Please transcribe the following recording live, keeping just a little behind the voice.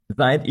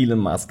Seit Elon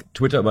Musk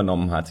Twitter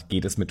übernommen hat,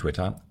 geht es mit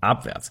Twitter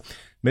abwärts.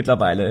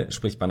 Mittlerweile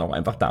spricht man auch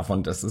einfach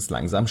davon, dass es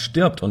langsam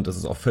stirbt und es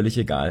ist auch völlig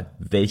egal,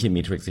 welche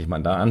Metrik sich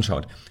man da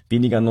anschaut.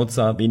 Weniger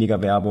Nutzer,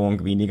 weniger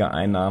Werbung, weniger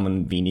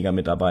Einnahmen, weniger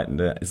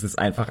Mitarbeitende. Es ist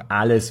einfach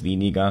alles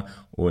weniger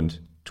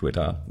und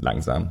Twitter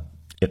langsam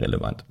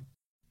irrelevant.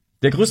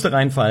 Der größte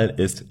Reinfall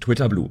ist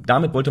Twitter Blue.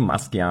 Damit wollte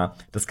Musk ja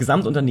das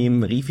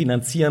Gesamtunternehmen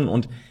refinanzieren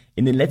und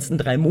in den letzten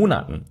 3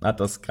 Monaten hat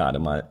das gerade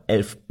mal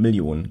 11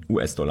 Millionen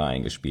US-Dollar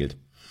eingespielt.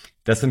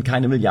 Das sind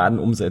keine Milliarden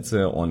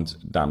Umsätze und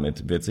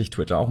damit wird sich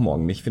Twitter auch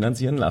morgen nicht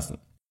finanzieren lassen.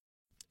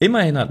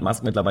 Immerhin hat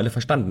Musk mittlerweile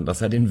verstanden,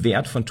 dass er den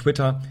Wert von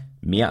Twitter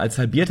mehr als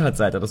halbiert hat,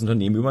 seit er das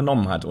Unternehmen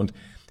übernommen hat. Und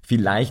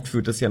vielleicht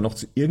führt es ja noch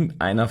zu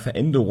irgendeiner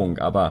Veränderung,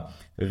 aber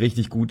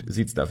richtig gut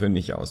sieht's dafür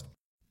nicht aus.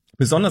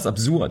 Besonders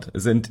absurd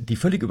sind die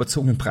völlig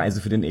überzogenen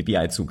Preise für den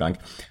API-Zugang.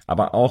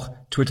 Aber auch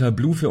Twitter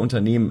Blue für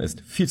Unternehmen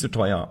ist viel zu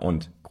teuer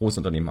und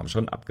Großunternehmen haben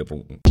schon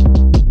abgewunken.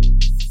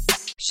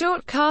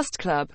 Shortcast Club